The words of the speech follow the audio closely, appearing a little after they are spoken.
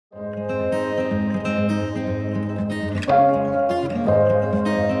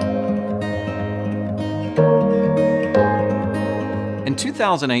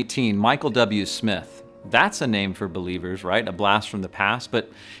2018, Michael W. Smith, that's a name for believers, right? A blast from the past,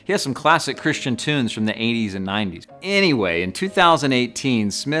 but he has some classic Christian tunes from the 80s and 90s. Anyway, in 2018,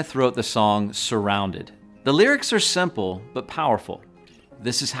 Smith wrote the song Surrounded. The lyrics are simple, but powerful.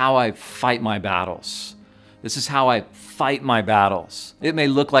 This is how I fight my battles. This is how I fight my battles. It may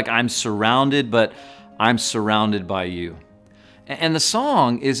look like I'm surrounded, but I'm surrounded by you. And the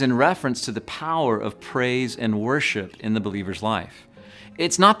song is in reference to the power of praise and worship in the believer's life.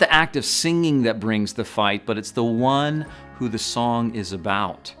 It's not the act of singing that brings the fight, but it's the one who the song is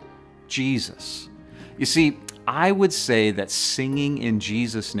about, Jesus. You see, I would say that singing in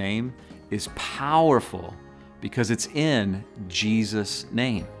Jesus' name is powerful because it's in Jesus'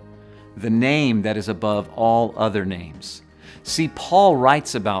 name, the name that is above all other names. See, Paul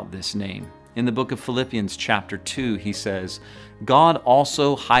writes about this name. In the book of Philippians chapter 2, he says, God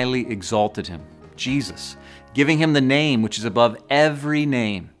also highly exalted him, Jesus, giving him the name which is above every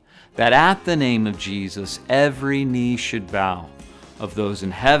name, that at the name of Jesus every knee should bow, of those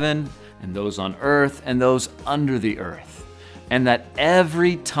in heaven and those on earth and those under the earth, and that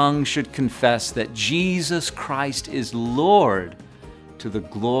every tongue should confess that Jesus Christ is Lord, to the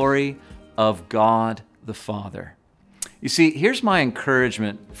glory of God the Father. You see, here's my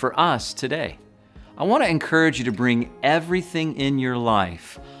encouragement for us today. I want to encourage you to bring everything in your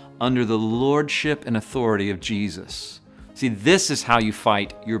life under the lordship and authority of Jesus. See, this is how you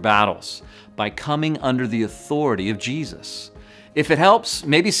fight your battles, by coming under the authority of Jesus. If it helps,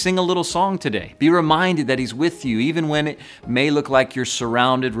 maybe sing a little song today. Be reminded that He's with you. Even when it may look like you're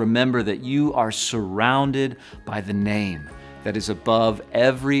surrounded, remember that you are surrounded by the name that is above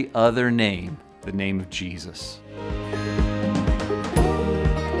every other name, the name of Jesus.